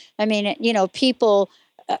detect. I mean, people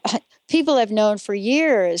have known for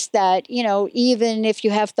years that, even if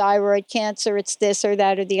you have thyroid cancer, it's this or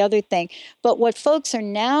that or the other thing. But what folks are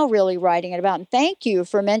now really writing about, and thank you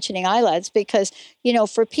for mentioning iLads, because,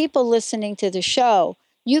 for people listening to the show,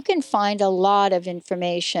 you can find a lot of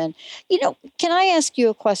information. Can I ask you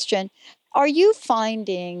a question? Are you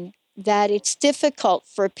finding that it's difficult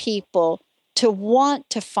for people to want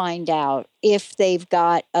to find out if they've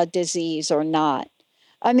got a disease or not?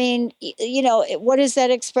 I mean, what is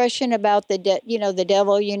that expression about the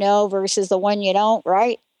devil versus the one you don't,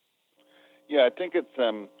 right? Yeah, I think it's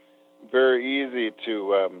very easy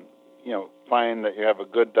to find that you have a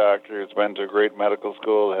good doctor who's been to a great medical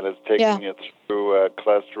school and has taken you through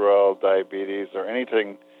cholesterol, diabetes, or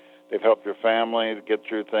anything. They've helped your family to get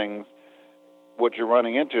through things. What you're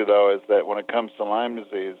running into, though, is that when it comes to Lyme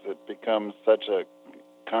disease, it becomes such a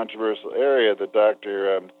controversial area. The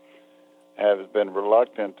doctor has been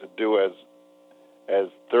reluctant to do as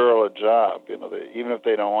thorough a job. Even if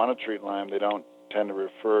they don't want to treat Lyme, they don't tend to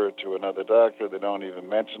refer to another doctor. They don't even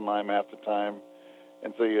mention Lyme half the time.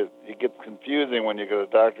 And so it gets confusing when you go to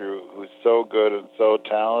a doctor who's so good and so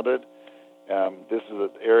talented. This is an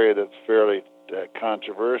area that's fairly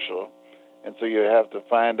controversial. And so you have to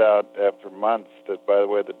find out after months that, by the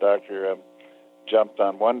way, the doctor jumped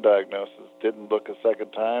on one diagnosis, didn't look a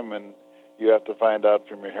second time, and you have to find out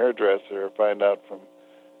from your hairdresser or find out from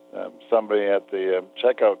somebody at the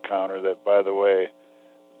checkout counter that, by the way,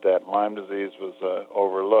 that Lyme disease was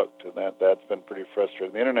overlooked, and that's been pretty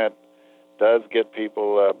frustrating. The Internet does get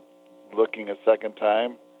people looking a second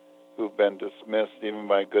time who've been dismissed even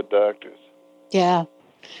by good doctors. Yeah.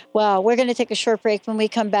 Well, we're going to take a short break. When we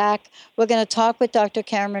come back, we're going to talk with Dr.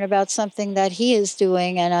 Cameron about something that he is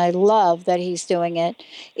doing, and I love that he's doing it.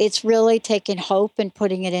 It's really taking hope and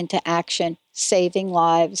putting it into action, saving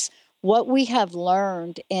lives. What we have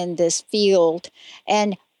learned in this field,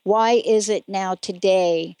 and why is it now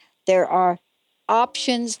today there are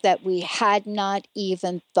options that we had not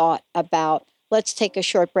even thought about. Let's take a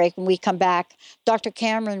short break. When we come back, Dr.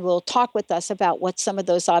 Cameron will talk with us about what some of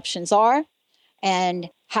those options are and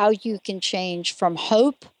how you can change from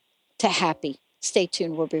hope to happy. Stay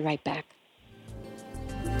tuned. We'll be right back.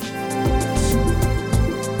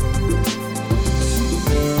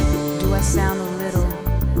 Do I sound a little?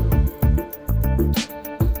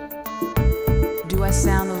 Do I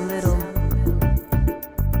sound a little?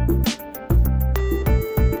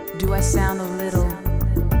 Do I sound a little?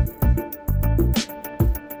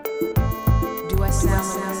 Do I sound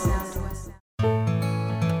a little?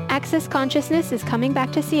 Access Consciousness is coming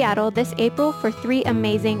back to Seattle this April for 3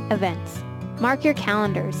 amazing events. Mark your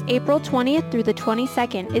calendars. April 20th through the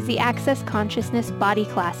 22nd is the Access Consciousness Body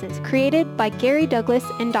Classes, created by Gary Douglas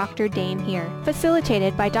and Dr. Dane here,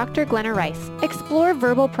 facilitated by Dr. Glenna Rice. Explore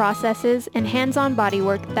verbal processes and hands-on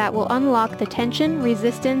bodywork that will unlock the tension,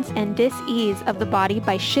 resistance, and dis-ease of the body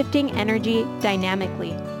by shifting energy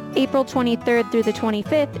dynamically. April 23rd through the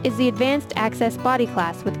 25th is the Advanced Access Body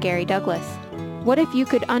Class with Gary Douglas. What if you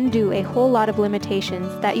could undo a whole lot of limitations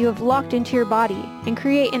that you have locked into your body and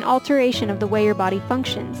create an alteration of the way your body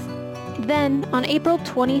functions? Then, on April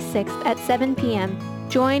 26th at 7 p.m.,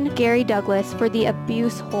 join Gary Douglas for the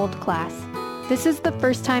Abuse Hold class. This is the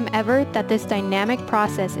first time ever that this dynamic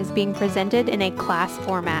process is being presented in a class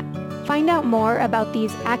format. Find out more about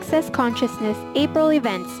these Access Consciousness April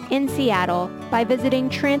events in Seattle by visiting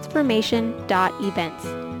transformation.events.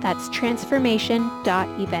 That's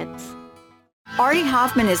transformation.events. Artie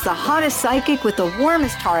Hoffman is the hottest psychic with the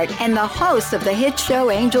warmest heart and the host of the hit show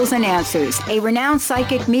Angels and Answers. A renowned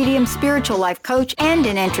psychic, medium, spiritual life coach, and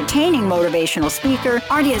an entertaining motivational speaker,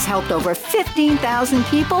 Artie has helped over 15,000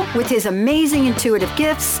 people with his amazing intuitive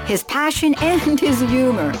gifts, his passion, and his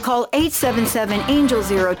humor. Call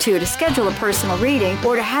 877-ANGEL-02 to schedule a personal reading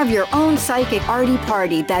or to have your own psychic Artie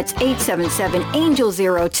party. That's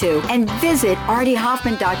 877-ANGEL-02. And visit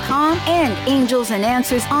artiehoffman.com and Angels and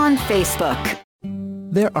Answers on Facebook.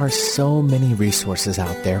 There are so many resources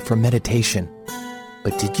out there for meditation.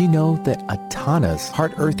 But did you know that Atana's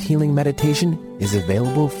Heart Earth Healing Meditation is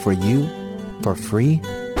available for you for free?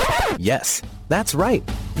 Yes, that's right.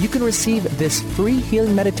 You can receive this free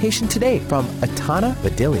healing meditation today from Atana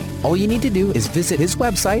Baccili. All you need to do is visit his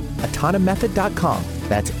website, atanamethod.com.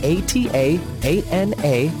 That's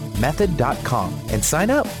ATAANA method.com and sign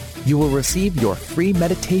up. You will receive your free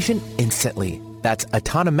meditation instantly. That's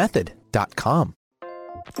atanamethod.com.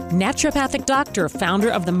 Naturopathic doctor, founder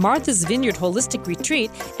of the Martha's Vineyard Holistic Retreat,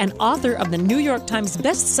 and author of the New York Times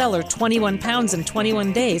bestseller 21 Pounds in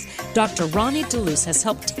 21 Days, Dr. Ronnie DeLuce has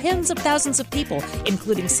helped tens of thousands of people,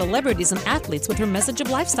 including celebrities and athletes, with her message of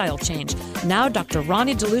lifestyle change. Now Dr.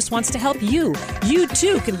 Ronnie DeLuce wants to help you. You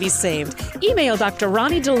too can be saved. Email Dr.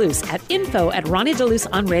 Ronnie DeLuce at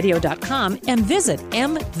info@ronniedeluceonradio.com and visit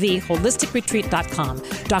mvholisticretreat.com.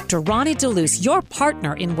 Dr. Ronnie DeLuce, your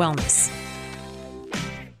partner in wellness.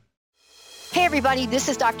 Hey everybody, this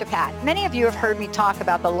is Dr. Pat. Many of you have heard me talk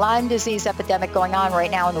about the Lyme disease epidemic going on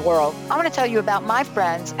right now in the world. I want to tell you about my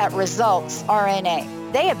friends at Results RNA.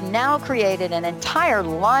 They have now created an entire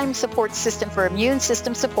Lyme support system for immune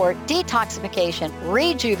system support, detoxification,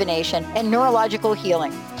 rejuvenation, and neurological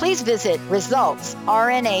healing. Please visit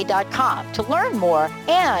resultsrna.com to learn more,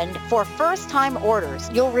 and for first-time orders,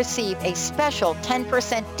 you'll receive a special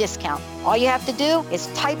 10% discount. All you have to do is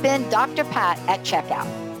type in Dr. Pat at checkout.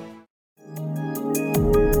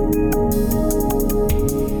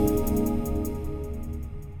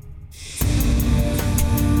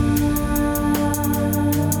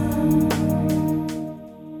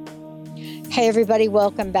 Hey, everybody,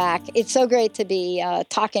 welcome back. It's so great to be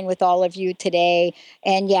talking with all of you today.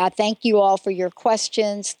 And yeah, thank you all for your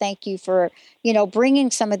questions. Thank you for,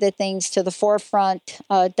 bringing some of the things to the forefront.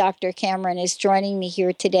 Dr. Cameron is joining me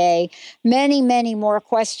here today. Many, many more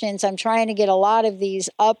questions. I'm trying to get a lot of these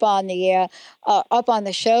up on the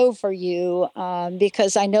show for you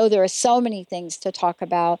because I know there are so many things to talk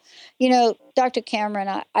about. Dr.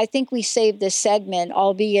 Cameron, I think we saved this segment,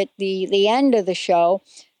 albeit the end of the show,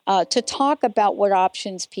 to talk about what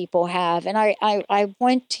options people have. And I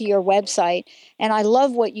went to your website, and I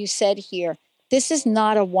love what you said here. This is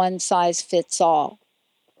not a one-size-fits-all.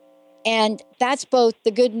 And that's both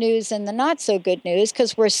the good news and the not so good news,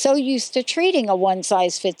 because we're so used to treating a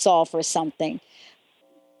one-size-fits-all for something.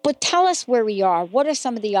 But tell us where we are. What are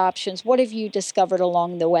some of the options? What have you discovered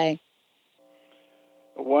along the way?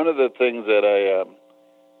 One of the things that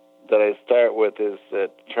I start with is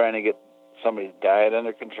trying to get somebody's diet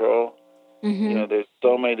under control. Mm-hmm. There's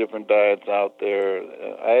so many different diets out there.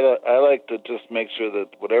 I like to just make sure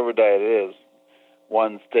that whatever diet is,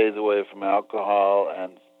 one stays away from alcohol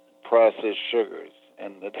and processed sugars,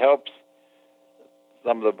 and it helps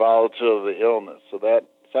some of the volatility of the illness. So that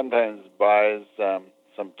sometimes buys some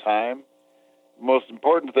time. The most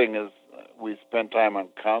important thing is we spend time on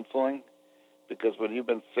counseling, because when you've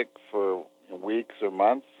been sick for weeks or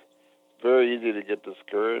months, very easy to get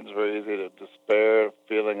discouraged, very easy to despair,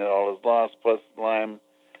 feeling that all is lost. Plus, Lyme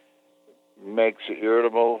makes you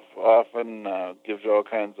irritable often, gives you all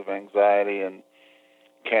kinds of anxiety, and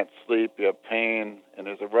can't sleep, you have pain, and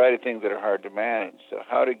there's a variety of things that are hard to manage. So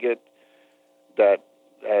how to get that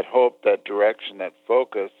hope, that direction, that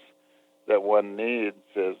focus that one needs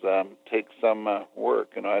is take some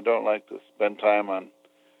work. I don't like to spend time on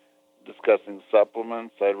discussing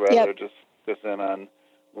supplements. I'd rather just focus in on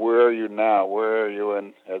where are you now? Where are you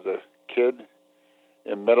as a kid,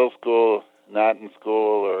 in middle school, not in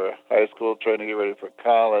school, or high school, trying to get ready for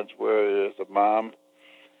college? Where are you as a mom,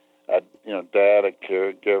 dad, a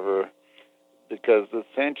caregiver? Because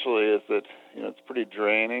essentially is that, it's pretty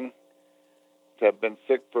draining to have been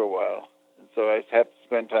sick for a while. And so I have to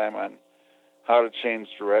spend time on how to change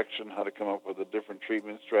direction, how to come up with a different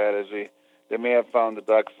treatment strategy. They may have found the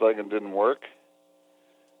doxycycline didn't work,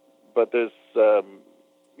 but there's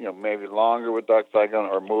maybe longer with doxycycline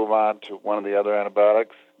or move on to one of the other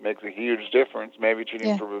antibiotics makes a huge difference. Maybe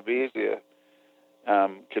treating for babesia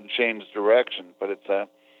can change direction, but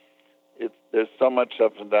there's so much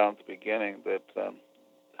ups and downs at the beginning that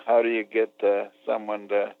how do you get someone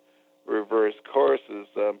to reverse courses?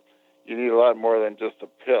 You need a lot more than just a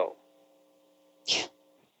pill.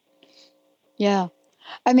 Yeah.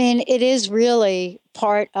 I mean, it is really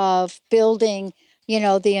part of building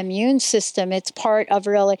the immune system. It's part of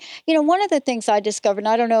really, one of the things I discovered, and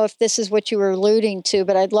I don't know if this is what you were alluding to,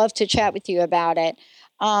 but I'd love to chat with you about it.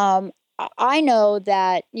 I know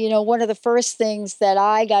that, one of the first things that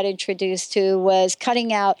I got introduced to was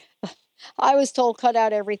cutting out, I was told cut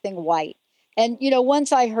out everything white. And,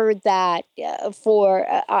 once I heard that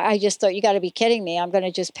I just thought, you got to be kidding me. I'm going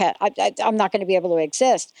to just I'm not going to be able to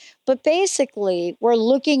exist. But basically, we're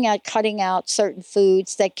looking at cutting out certain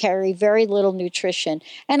foods that carry very little nutrition.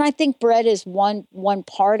 And I think bread is one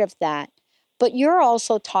part of that. But you're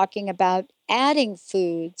also talking about adding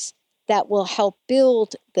foods that will help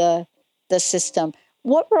build the system.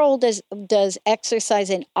 What role does exercise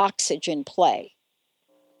and oxygen play?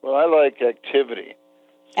 Well, I like activity.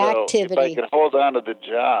 So if I could hold on to the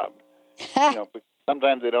job,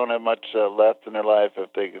 sometimes they don't have much left in their life.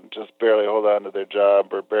 If they can just barely hold on to their job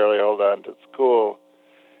or barely hold on to school,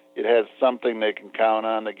 it has something they can count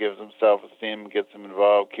on that gives them self-esteem, gets them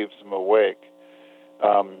involved, keeps them awake.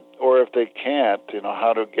 Or if they can't,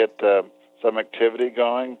 how to get some activity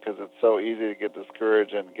going, because it's so easy to get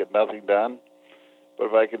discouraged and get nothing done. But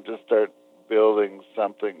if I can just start building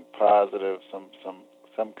something positive,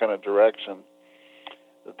 some kind of direction,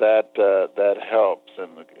 that helps, and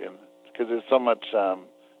because there's so much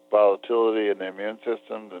volatility in the immune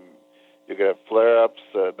system, and you get flare-ups.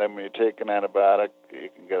 Then when you take an antibiotic, you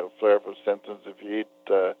can get a flare-up of symptoms if you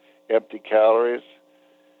eat empty calories.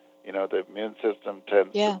 The immune system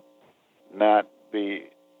tends to not be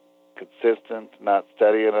consistent, not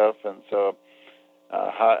steady enough, and so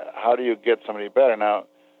how do you get somebody better? Now,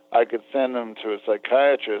 I could send them to a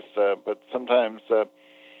psychiatrist, but sometimes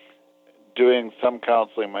doing some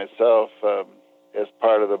counseling myself as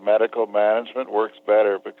part of the medical management works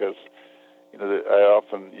better, because I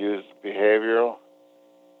often use behavioral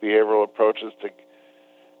approaches to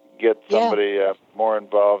get somebody more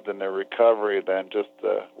involved in their recovery than just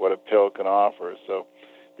what a pill can offer. So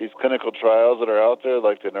these clinical trials that are out there,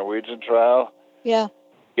 like the Norwegian trial,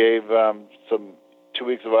 gave some 2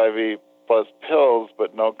 weeks of IV plus pills,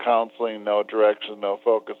 but no counseling, no direction, no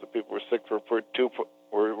focus. The people were sick for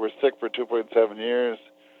 2.7 years,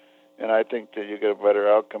 and I think that you get a better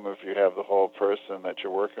outcome if you have the whole person that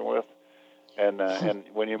you're working with. And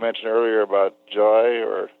when you mentioned earlier about joy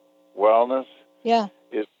or wellness,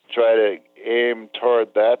 is try to aim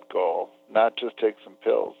toward that goal, not just take some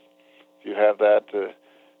pills. If you have that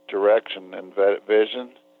direction and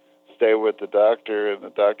vision, stay with the doctor, and the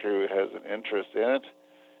doctor who has an interest in it,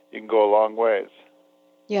 you can go a long ways.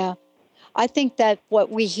 Yeah. I think that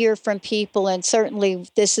what we hear from people, and certainly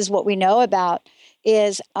this is what we know about,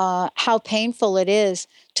 is how painful it is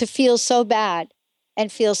to feel so bad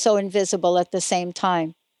and feel so invisible at the same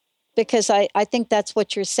time. Because I think that's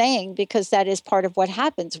what you're saying, because that is part of what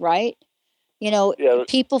happens, right?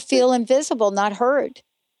 People feel invisible, not heard.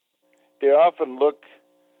 They often look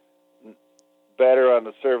better on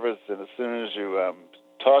the surface, and as soon as you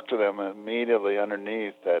talk to them, immediately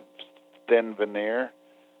underneath that thin veneer,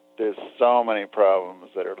 there's so many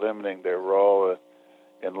problems that are limiting their role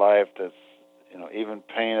in life. That's, even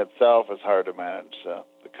pain itself is hard to manage.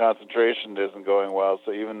 The concentration isn't going well,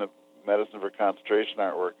 so even the medicine for concentration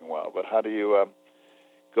aren't working well. But how do you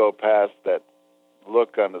go past that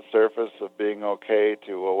look on the surface of being okay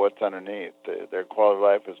to, well, what's underneath? Their quality of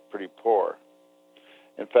life is pretty poor.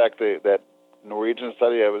 In fact, that Norwegian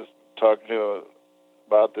study I was talking to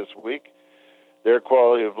about this week, their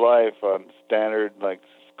quality of life on standard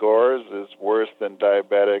scores is worse than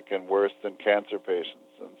diabetic and worse than cancer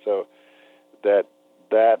patients. And so that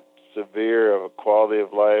severe of a quality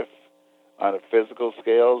of life on a physical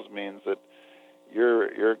scales means that you're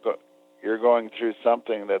going through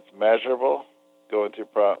something that's measurable, going through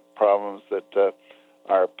problems that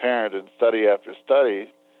are apparent in study after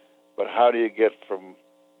study. But how do you get from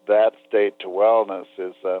that state to wellness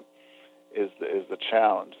is the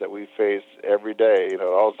challenge that we face every day. It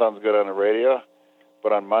all sounds good on the radio,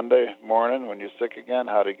 but on Monday morning when you're sick again,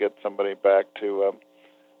 how to get somebody back to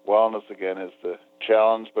wellness again is the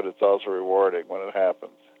challenge, but it's also rewarding when it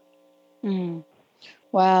happens. Mm.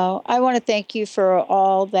 Wow. I want to thank you for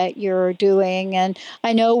all that you're doing. And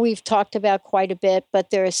I know we've talked about quite a bit, but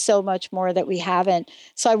there is so much more that we haven't.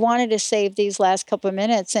 So I wanted to save these last couple of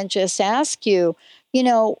minutes and just ask you,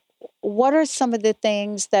 what are some of the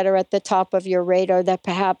things that are at the top of your radar that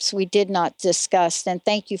perhaps we did not discuss? And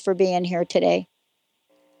thank you for being here today.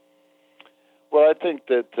 Well, I think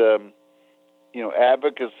that,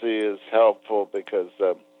 advocacy is helpful because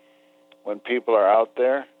when people are out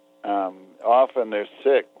there, often they're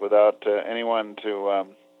sick without anyone to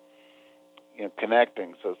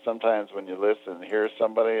connecting. So sometimes when you listen and hear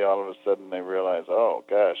somebody, all of a sudden they realize, oh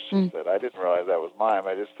gosh, that I didn't realize that was Lyme.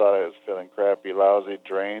 I just thought I was feeling crappy, lousy,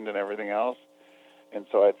 drained, and everything else. And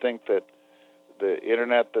so I think that the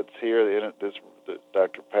internet that's here, the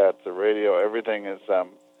Dr. Pat, the radio, everything is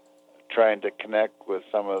trying to connect with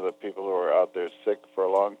some of the people who are out there sick for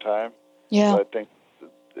a long time. Yeah. So I think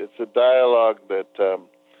it's a dialogue that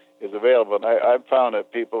is available. And I've found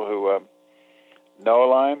that people who know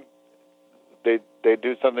Lyme, they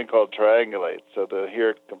do something called triangulate. So they'll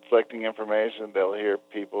hear conflicting information. They'll hear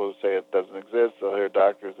people who say it doesn't exist. They'll hear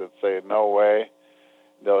doctors that say no way.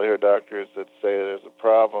 They'll hear doctors that say there's a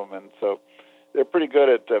problem. And so they're pretty good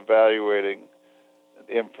at evaluating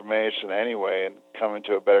information anyway and coming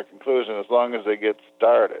to a better conclusion as long as they get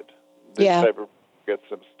started. This type of gets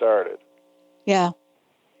them started. Yeah.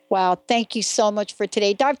 Wow, thank you so much for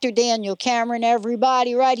today. Dr. Daniel Cameron,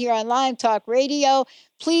 everybody, right here on Lyme Talk Radio.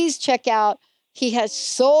 Please check out, he has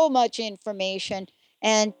so much information.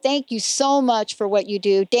 And thank you so much for what you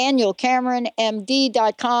do.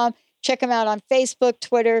 DanielCameronMD.com. Check him out on Facebook,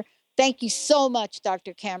 Twitter. Thank you so much,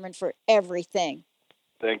 Dr. Cameron, for everything.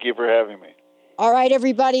 Thank you for having me. All right,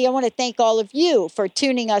 everybody, I want to thank all of you for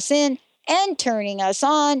tuning us in and turning us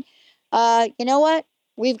on. You know what?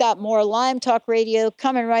 We've got more Lyme Talk Radio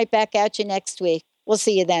coming right back at you next week. We'll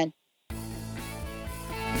see you then.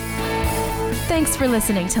 Thanks for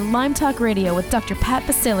listening to Lyme Talk Radio with Dr. Pat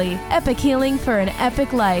Baccili, Epic Healing for an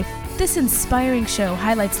Epic Life. This inspiring show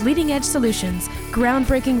highlights leading-edge solutions,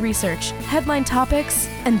 groundbreaking research, headline topics,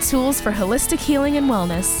 and tools for holistic healing and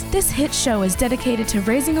wellness. This hit show is dedicated to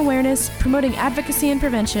raising awareness, promoting advocacy and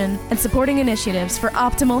prevention, and supporting initiatives for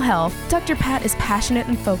optimal health. Dr. Pat is passionate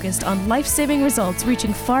and focused on life-saving results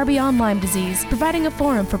reaching far beyond Lyme disease, providing a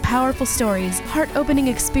forum for powerful stories, heart-opening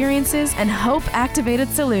experiences, and hope-activated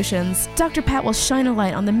solutions. Dr. Pat will shine a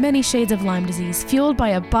light on the many shades of Lyme disease, fueled by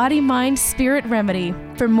a body-mind-spirit remedy.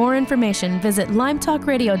 For more information, visit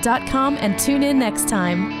LymeTalkRadio.com and tune in next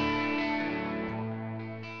time.